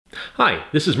Hi,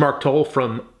 this is Mark Toal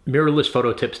from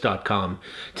mirrorlessphototips.com.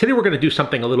 Today we're going to do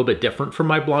something a little bit different from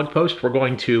my blog post. We're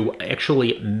going to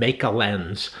actually make a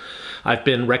lens. I've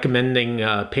been recommending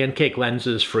Pancake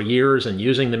lenses for years and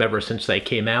using them ever since they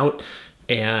came out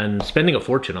and spending a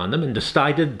fortune on them, and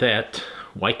decided that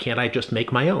why can't I just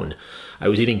make my own? I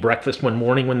was eating breakfast one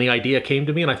morning when the idea came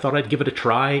to me, and I thought I'd give it a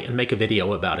try and make a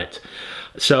video about it.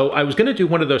 So I was going to do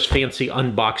one of those fancy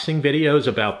unboxing videos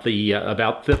about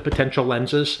the potential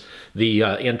lenses. The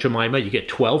Aunt Jemima, you get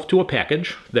 12 to a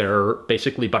package. They're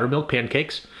basically buttermilk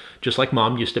pancakes, just like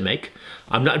Mom used to make.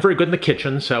 I'm not very good in the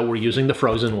kitchen, so we're using the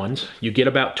frozen ones. You get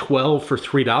about 12 for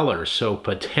 $3, so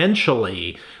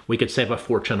potentially we could save a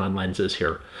fortune on lenses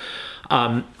here.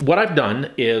 What I've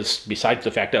done is, besides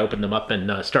the fact I opened them up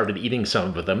and started eating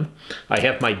some of them, I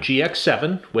have my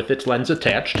GX7 with its lens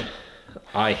attached.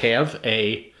 I have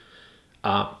a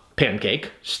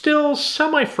Pancake, still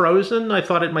semi-frozen. I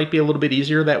thought it might be a little bit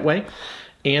easier that way.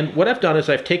 And what I've done is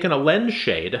I've taken a lens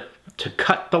shade to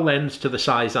cut the lens to the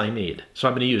size I need. So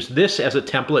I'm going to use this as a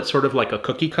template, sort of like a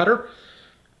cookie cutter.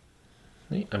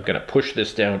 I'm going to push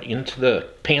this down into the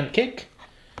Pancake.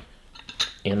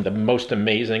 And the most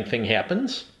amazing thing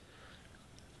happens.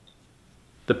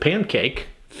 The Pancake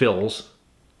fills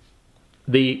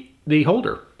the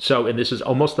holder. So, and this is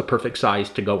almost the perfect size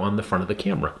to go on the front of the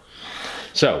camera.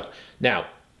 So now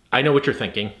I know what you're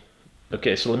thinking.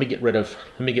 Okay, so let me get rid of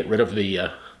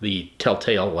the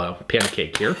telltale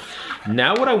Pancake here.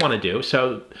 Now what I want to do,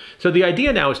 so the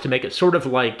idea now is to make it sort of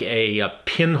like a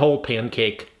pinhole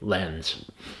pancake lens.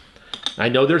 I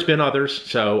know there's been others,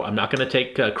 so I'm not going to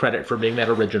take credit for being that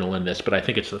original in this, but I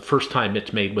think it's the first time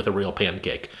it's made with a real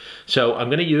pancake. So I'm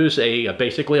going to use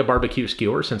basically a barbecue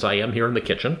skewer, since I am here in the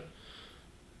kitchen.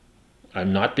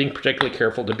 I'm not being particularly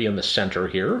careful to be in the center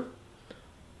here.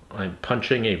 I'm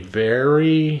punching a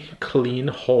very clean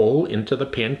hole into the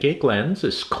pancake lens,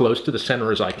 as close to the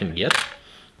center as I can get.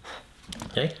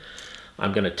 Okay,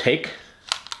 I'm going to take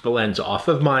the lens off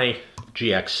of my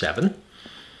GX7.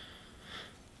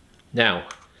 Now,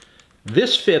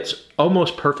 this fits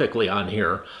almost perfectly on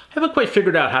here. I haven't quite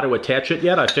figured out how to attach it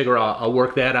yet. I figure I'll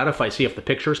work that out if I see if the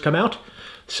pictures come out.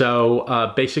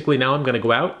 So basically now I'm going to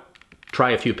go out,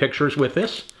 try a few pictures with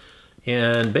this,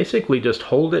 and basically just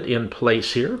hold it in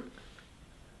place here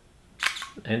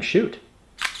and shoot.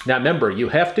 Now remember, you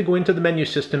have to go into the menu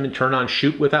system and turn on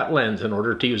shoot without lens in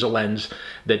order to use a lens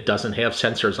that doesn't have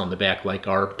sensors on the back like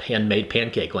our handmade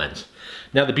Pancake lens.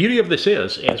 Now the beauty of this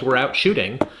is, as we're out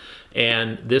shooting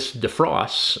and this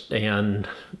defrosts and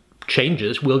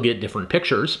changes, we'll get different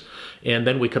pictures, and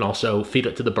then we can also feed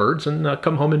it to the birds and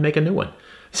come home and make a new one.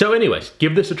 So anyways,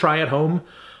 give this a try at home.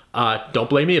 Don't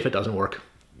blame me if it doesn't work.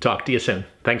 Talk to you soon.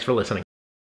 Thanks for listening.